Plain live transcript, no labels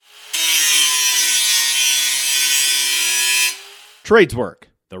Tradeswork,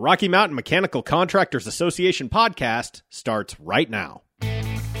 the Rocky Mountain Mechanical Contractors Association podcast, starts right now.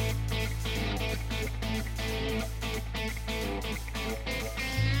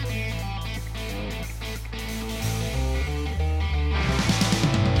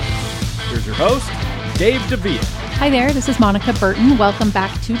 Here's your host, Dave Davia. Hi there, this is Monica Burton. Welcome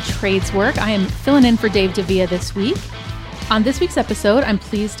back to Tradeswork. I am filling in for Dave Davia this week. On this week's episode, I'm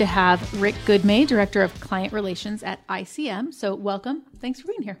pleased to have Rick Goodmay, Director of Client Relations at ICM. So welcome. Thanks for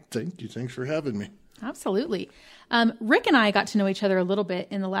being here. Thank you. Thanks for having me. Absolutely. Rick and I got to know each other a little bit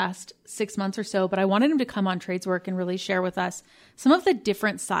in the last 6 months or so, but I wanted him to come on Tradeswork and really share with us some of the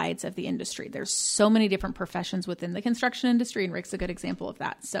different sides of the industry. There's so many different professions within the construction industry, and Rick's a good example of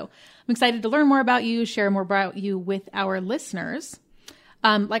that. So I'm excited to learn more about you, share more about you with our listeners.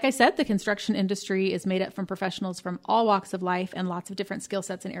 Like I said, the construction industry is made up from professionals from all walks of life and lots of different skill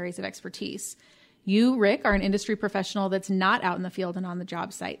sets and areas of expertise. You, Rick, are an industry professional that's not out in the field and on the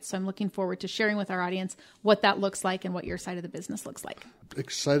job site. So I'm looking forward to sharing with our audience what that looks like and what your side of the business looks like.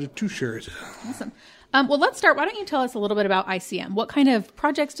 Excited to share it. Awesome. Well, let's start. Why don't you tell us a little bit about ICM? What kind of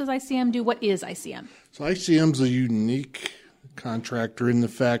projects does ICM do? What is ICM? So ICM's a unique contractor in the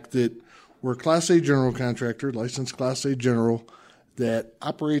fact that we're a Class A general contractor, licensed Class A general, that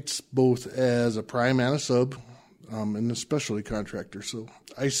operates both as a prime and a sub and a specialty contractor. So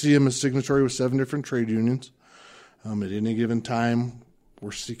ICM is signatory with 7 different trade unions. At any given time,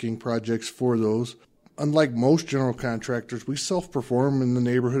 we're seeking projects for those. Unlike most general contractors, we self-perform in the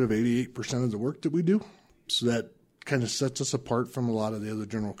neighborhood of 88% of the work that we do. So that kind of sets us apart from a lot of the other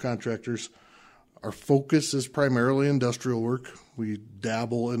general contractors. Our focus is primarily industrial work. We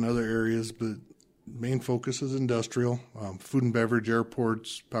dabble in other areas, but main focus is industrial. Food and beverage,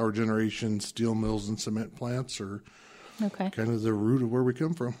 airports, power generation, steel mills, and cement plants are kind of the root of where we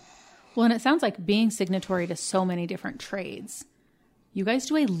come from. Well, and it sounds like being signatory to so many different trades, you guys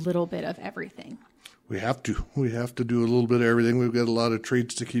do a little bit of everything. We have to. We have to do a little bit of everything. We've got a lot of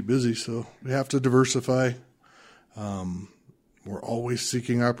trades to keep busy, so we have to diversify. We're always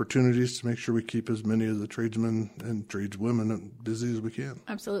seeking opportunities to make sure we keep as many of the tradesmen and tradeswomen busy as we can.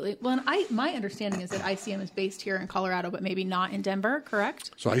 Absolutely. Well, and my understanding is that ICM is based here in Colorado, but maybe not in Denver, correct?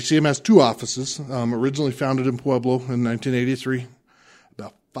 So ICM has 2 offices, originally founded in Pueblo in 1983.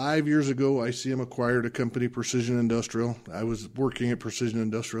 About 5 years ago, ICM acquired a company, Precision Industrial. I was working at Precision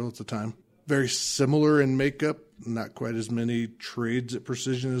Industrial at the time. Very similar in makeup, not quite as many trades at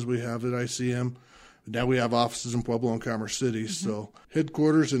Precision as we have at ICM. Now we have offices in Pueblo and Commerce City. Mm-hmm. So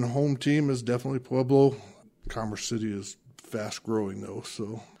headquarters and home team is definitely Pueblo. Commerce City is fast growing though.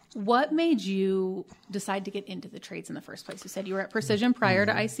 So what made you decide to get into the trades in the first place? You said you were at Precision prior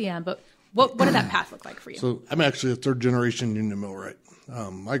to ICM, but what did that path look like for you? So I'm actually a 3rd generation union millwright.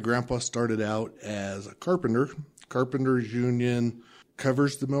 My grandpa started out as a carpenter. Carpenters union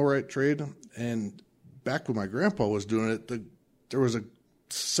covers the millwright trade. And back when my grandpa was doing it, there was a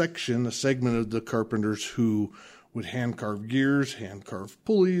segment of the carpenters who would hand carve gears, hand carve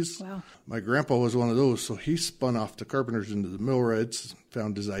pulleys. Wow. My grandpa was one of those, so he spun off the carpenters into the millwrights,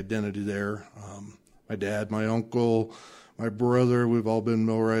 found his identity there. My dad, my uncle, my brother, we've all been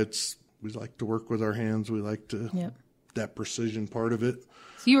millwrights. We like to work with our hands. We like to that precision part of it.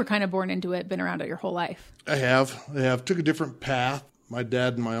 So you were kind of born into it, been around it your whole life. I have. Took a different path. My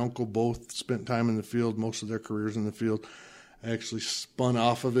dad and my uncle both spent time in the field, most of their careers in the field. I actually spun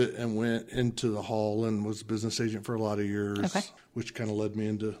off of it and went into the hall and was a business agent for a lot of years, which kind of led me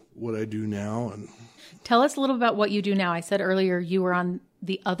into what I do now. And tell us a little about what you do now. I said earlier you were on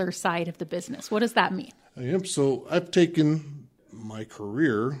the other side of the business. What does that mean? I am. So I've taken my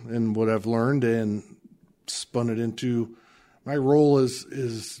career and what I've learned and spun it into my role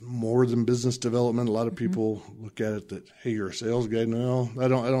is more than business development. A lot of people look at it that, hey, you're a sales guy. No, I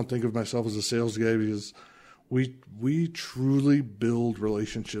don't think of myself as a sales guy because we truly build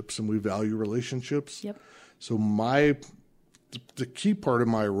relationships and we value relationships. Yep. So the key part of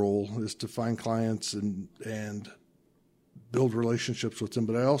my role is to find clients and build relationships with them.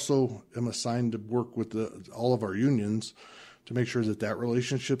 But I also am assigned to work with all of our unions to make sure that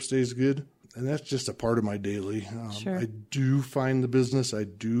relationship stays good. And that's just a part of my daily. Sure. I do find the business. I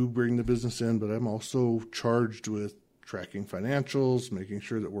do bring the business in, but I'm also charged with tracking financials, making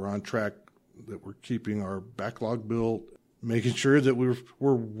sure that we're on track, that we're keeping our backlog built, making sure that we're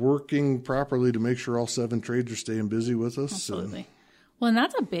working properly to make sure all 7 trades are staying busy with us. Absolutely. Well, and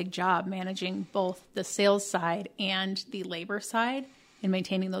that's a big job, managing both the sales side and the labor side and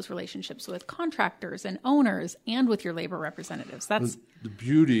maintaining those relationships with contractors and owners and with your labor representatives. That's the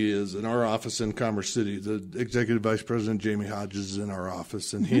beauty is in our office in Commerce City, the Executive Vice President, Jamie Hodges, is in our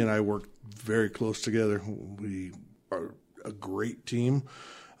office, and he and I work very close together. We are a great team.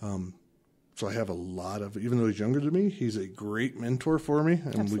 So I have a lot of, even though he's younger than me, he's a great mentor for me.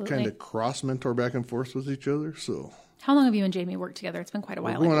 And Absolutely. we kind of cross mentor back and forth with each other. So How long have you and Jamie worked together? It's been quite a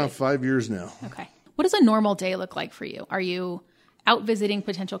while. we're going on 5 years now. Okay. What does a normal day look like for you? Are you out visiting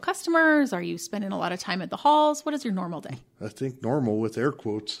potential customers? Are you spending a lot of time at the halls? What is your normal day? I think normal, with air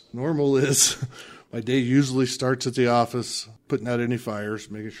quotes, normal is my day usually starts at the office, putting out any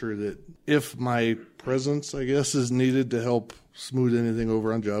fires, making sure that if my presence, I guess, is needed to help smooth anything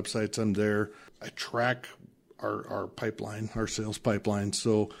over on job sites, I'm there. I track our pipeline, our sales pipeline.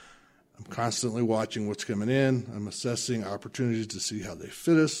 So I'm constantly watching what's coming in. I'm assessing opportunities to see how they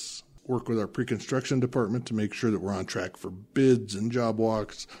fit us. Work with our pre-construction department to make sure that we're on track for bids and job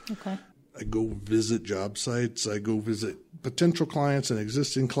walks. Okay. I go visit job sites. I go visit potential clients and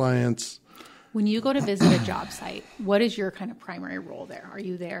existing clients. When you go to visit a job site, what is your kind of primary role there? Are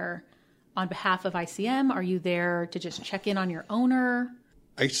you there on behalf of ICM? Are you there to just check in on your owner?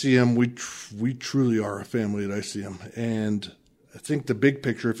 ICM, we truly are a family at ICM. And I think the big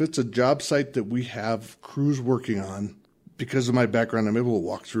picture, if it's a job site that we have crews working on, because of my background, I'm able to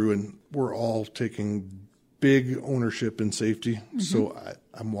walk through and we're all taking big ownership in safety. Mm-hmm. So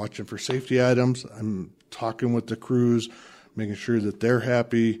I'm watching for safety items. I'm talking with the crews, making sure that they're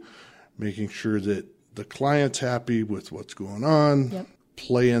happy, making sure that the client's happy with what's going on, Yep.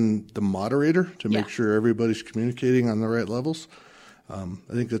 Playing the moderator to make sure everybody's communicating on the right levels. I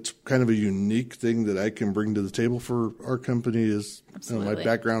think that's kind of a unique thing that I can bring to the table for our company is my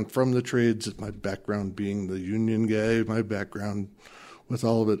background from the trades, my background being the union guy, my background with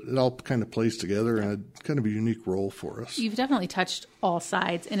all of it. It all kind of plays together and a kind of a unique role for us. You've definitely touched all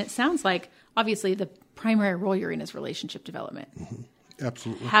sides. And it sounds like, obviously, the primary role you're in is relationship development. Mm-hmm.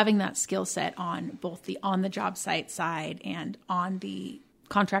 Absolutely. Having that skill set on both the on-the-job site side and on the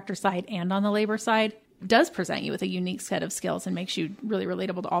contractor side and on the labor side does present you with a unique set of skills and makes you really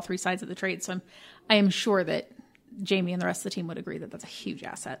relatable to all three sides of the trade. So I am sure that Jamie and the rest of the team would agree that that's a huge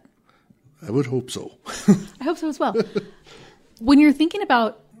asset. I would hope so. I hope so as well. When you're thinking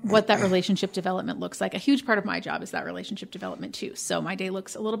about what that relationship development looks like, a huge part of my job is that relationship development too. So my day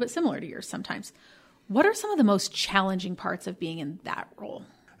looks a little bit similar to yours sometimes. What are some of the most challenging parts of being in that role?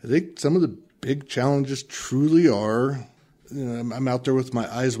 I think some of the big challenges truly are, I'm out there with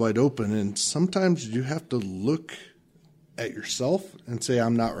my eyes wide open, and sometimes you have to look at yourself and say,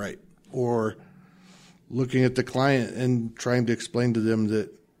 I'm not right. Or looking at the client and trying to explain to them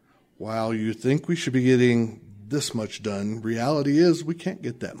that while you think we should be getting this much done, reality is we can't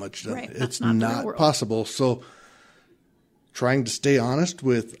get that much done. Right. It's not possible. So trying to stay honest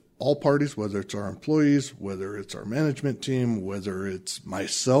with all parties, whether it's our employees, whether it's our management team, whether it's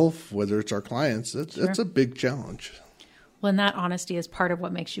myself, whether it's our clients, that's a big challenge. Well, and that honesty is part of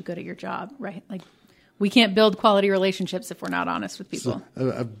what makes you good at your job, right? Like, we can't build quality relationships if we're not honest with people.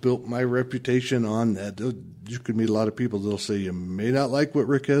 So I've built my reputation on that. You could meet a lot of people that'll say, you may not like what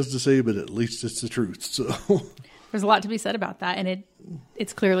Rick has to say, but at least it's the truth. So there's a lot to be said about that. And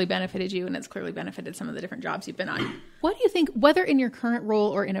it's clearly benefited you, and it's clearly benefited some of the different jobs you've been on. What do you think, whether in your current role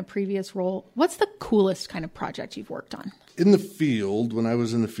or in a previous role, what's the coolest kind of project you've worked on? In the field, when I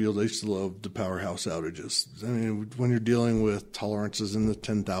was in the field, I used to love the powerhouse outages. I mean, when you're dealing with tolerances in the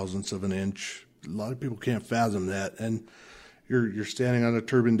 10,000ths of an inch, a lot of people can't fathom that. And you're standing on a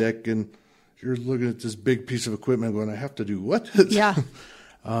turbine deck and you're looking at this big piece of equipment going, I have to do what? Yeah.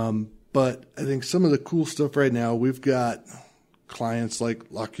 But I think some of the cool stuff right now, we've got clients like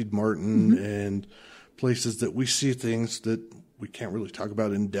Lockheed Martin and places that we see things that we can't really talk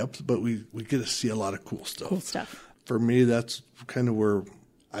about in depth, but we get to see a lot of cool stuff. Cool stuff. For me, that's kind of where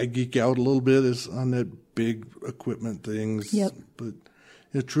I geek out a little bit, is on that big equipment things. Yep.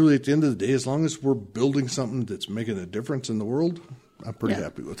 But truly, at the end of the day, as long as we're building something that's making a difference in the world, I'm pretty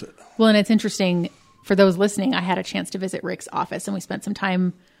happy with it. Well, and it's interesting for those listening. I had a chance to visit Rick's office, and we spent some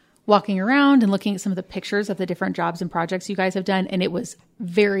time walking around and looking at some of the pictures of the different jobs and projects you guys have done. And it was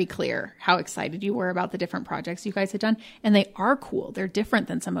very clear how excited you were about the different projects you guys had done. And they are cool. They're different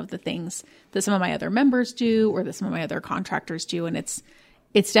than some of the things that some of my other members do or that some of my other contractors do. And it's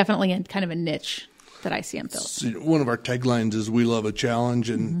definitely kind of a niche that ICM fills. So one of our taglines is we love a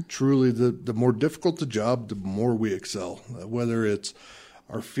challenge, and truly the more difficult the job, the more we excel, whether it's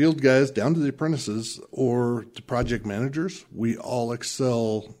our field guys down to the apprentices or the project managers. We all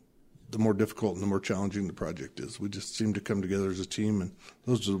excel the more difficult and the more challenging the project is. We just seem to come together as a team, and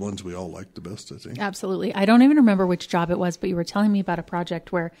those are the ones we all like the best, I think. Absolutely. I don't even remember which job it was, but you were telling me about a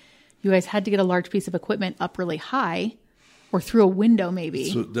project where you guys had to get a large piece of equipment up really high or through a window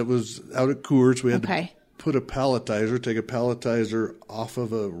maybe. So that was out at Coors. We had to take a palletizer off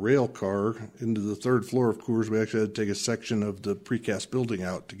of a rail car into the third floor of Coors. We actually had to take a section of the precast building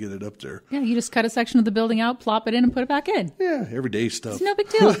out to get it up there. Yeah, you just cut a section of the building out, plop it in, and put it back in. Yeah, everyday stuff. It's no big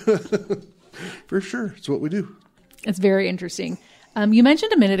deal. For sure. It's what we do. It's very interesting. You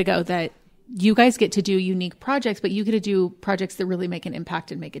mentioned a minute ago that you guys get to do unique projects, but you get to do projects that really make an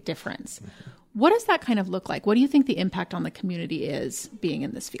impact and make a difference. Mm-hmm. What does that kind of look like? What do you think the impact on the community is being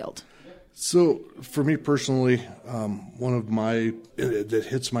in this field? So for me personally, one of that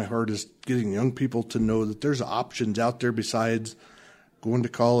hits my heart is getting young people to know that there's options out there besides going to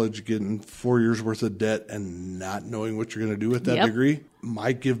college, getting 4 years worth of debt and not knowing what you're going to do with that degree.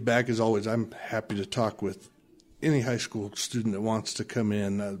 My give back is always, I'm happy to talk with any high school student that wants to come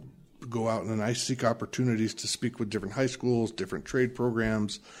in, go out and I seek opportunities to speak with different high schools, different trade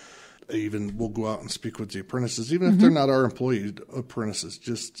programs. Even we'll go out and speak with the apprentices, even if they're not our employee apprentices,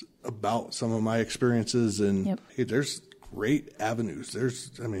 just about some of my experiences. And hey, there's great avenues.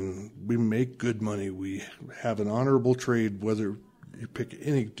 We make good money. We have an honorable trade, whether you pick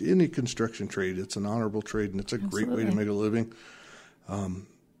any construction trade, it's an honorable trade and it's a great way to make a living. And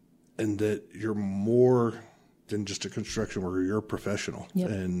that you're more than just a construction worker, you're a professional.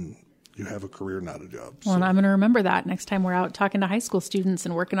 And you have a career, not a job. Well, and I'm going to remember that next time we're out talking to high school students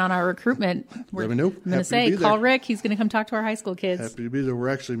and working on our recruitment. Let me know. I'm going to say, call Rick. He's going to come talk to our high school kids. Happy to be there. We're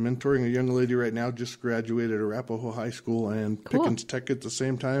actually mentoring a young lady right now, just graduated Arapahoe High School and Pickens Tech at the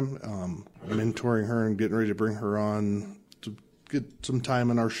same time. Mentoring her and getting ready to bring her on to get some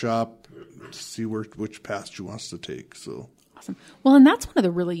time in our shop to see which path she wants to take. So. Awesome. Well, and that's one of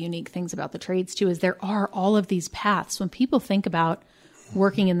the really unique things about the trades, too, is there are all of these paths. When people think about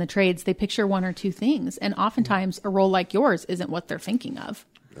working in the trades, they picture one or two things. And oftentimes a role like yours isn't what they're thinking of.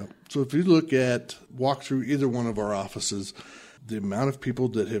 Yep. So if you walk through either one of our offices, the amount of people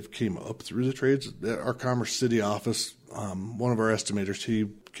that have came up through the trades, our Commerce City office, one of our estimators, he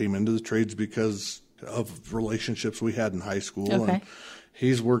came into the trades because of relationships we had in high school. Okay. And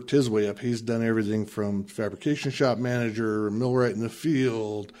he's worked his way up. He's done everything from fabrication shop manager, millwright in the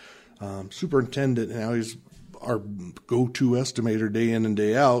field, superintendent. Now he's our go-to estimator day in and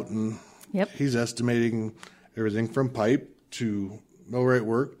day out, and he's estimating everything from pipe to millwright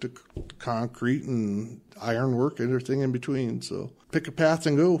work to concrete and iron work and everything in between. So pick a path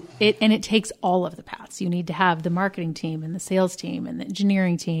and go. It takes all of the paths. You need to have the marketing team and the sales team and the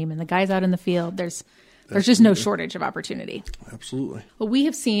engineering team and the guys out in the field. There's just no shortage of opportunity. Absolutely. Well, we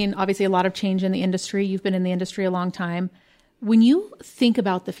have seen obviously a lot of change in the industry. You've been in the industry a long time. When you think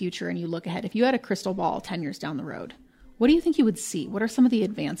about the future and you look ahead, if you had a crystal ball 10 years down the road, what do you think you would see? What are some of the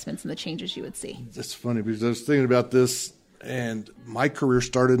advancements and the changes you would see? It's funny because I was thinking about this, and my career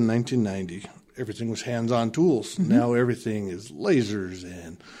started in 1990. Everything was hands-on tools. Mm-hmm. Now everything is lasers,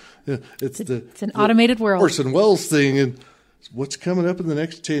 and it's an automated world. Orson Welles thing, and what's coming up in the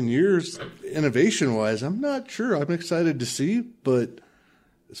next 10 years, innovation-wise, I'm not sure. I'm excited to see, but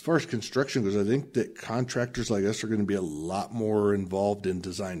as far as construction goes, I think that contractors like us are going to be a lot more involved in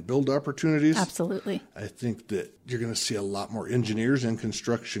design build opportunities. Absolutely. I think that you're going to see a lot more engineers in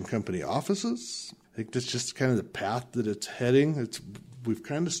construction company offices. I think that's just kind of the path that it's heading. We've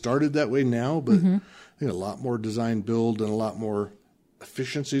kind of started that way now, but I think a lot more design build and a lot more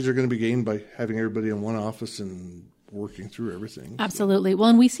efficiencies are going to be gained by having everybody in one office and working through everything. Absolutely. Well,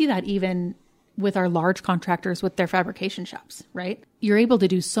 and we see that even with our large contractors with their fabrication shops, right? You're able to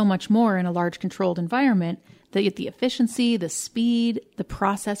do so much more in a large controlled environment that the efficiency, the speed, the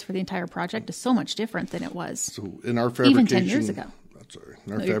process for the entire project is so much different than it was so in our fabrication, even 10 years ago.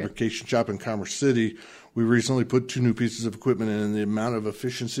 In our fabrication shop in Commerce City, we recently put 2 new pieces of equipment in, and the amount of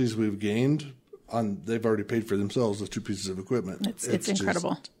efficiencies we've gained, they've already paid for themselves, those 2 pieces of equipment. It's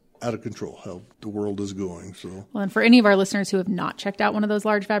incredible. Out of control how the world is going. So, well, and for any of our listeners who have not checked out one of those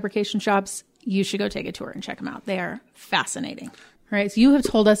large fabrication shops, you should go take a tour and check them out. They are fascinating. All right. So you have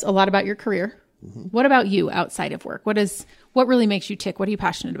told us a lot about your career. Mm-hmm. What about you outside of work? What really makes you tick? What are you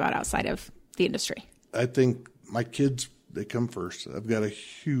passionate about outside of the industry? I think my kids, they come first. I've got a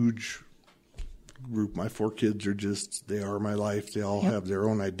huge group. My 4 kids they are my life. They all have their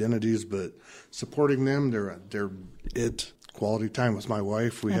own identities, but supporting them, they're it. Quality time with my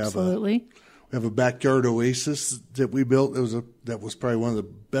wife. We Absolutely. have a backyard oasis that we built. That was probably one of the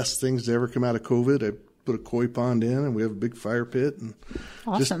best things to ever come out of COVID. I put a koi pond in, and we have a big fire pit. And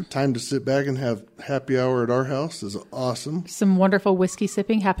awesome. Just time to sit back and have happy hour at our house is awesome. Some wonderful whiskey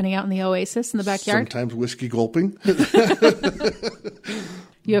sipping happening out in the oasis in the backyard. Sometimes whiskey gulping.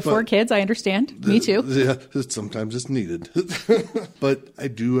 You have 4 kids, I understand. Me too. Yeah, sometimes it's needed. But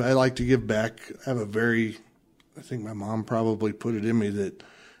I like to give back. I think my mom probably put it in me that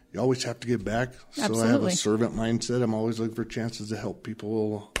you always have to give back. So Absolutely. I have a servant mindset. I'm always looking for chances to help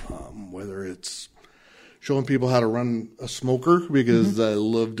people, whether it's showing people how to run a smoker because I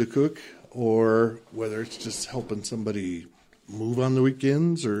love to cook, or whether it's just helping somebody move on the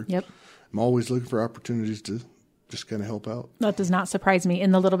weekends, or I'm always looking for opportunities to just kind of help out. That does not surprise me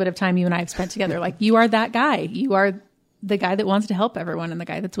in the little bit of time you and I have spent together. Like, you are that guy. You are the guy that wants to help everyone and the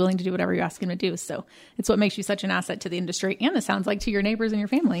guy that's willing to do whatever you ask him to do. So it's what makes you such an asset to the industry, and it sounds like to your neighbors and your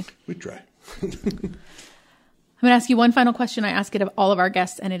family. We try. I'm going to ask you one final question. I ask it of all of our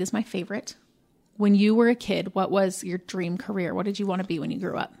guests, and it is my favorite. When you were a kid, what was your dream career? What did you want to be when you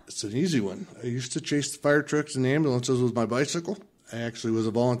grew up? It's an easy one. I used to chase the fire trucks and the ambulances with my bicycle. I actually was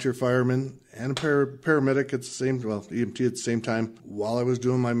a volunteer fireman and a paramedic at the same, EMT at the same time. While I was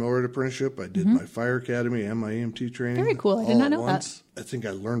doing my mower apprenticeship, I did my fire academy and my EMT training. Very cool. I did not know that. I think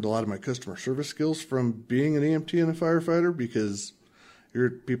I learned a lot of my customer service skills from being an EMT and a firefighter, because you're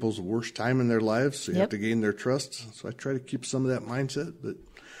at people's worst time in their lives, so you have to gain their trust. So I try to keep some of that mindset. But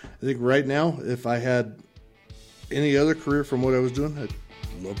I think right now, if I had any other career from what I was doing, I'd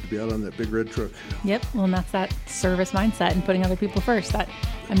love to be out on that big red truck. Yep. Well, and that's that service mindset and putting other people first. That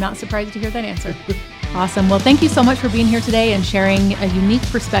I'm not surprised to hear that answer. Awesome. Well, thank you so much for being here today and sharing a unique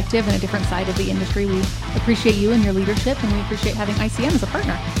perspective and a different side of the industry. We appreciate you and your leadership, and we appreciate having ICM as a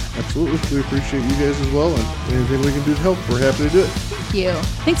partner. Absolutely. We appreciate you guys as well, and anything we can do to help, we're happy to do it. Thank you.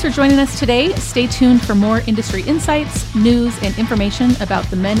 Thanks for joining us today. Stay tuned for more industry insights, news, and information about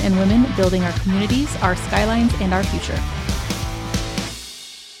the men and women building our communities, our skylines, and our future.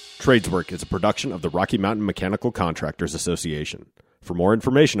 Tradeswork is a production of the Rocky Mountain Mechanical Contractors Association. For more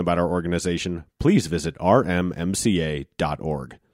information about our organization, please visit rmmca.org.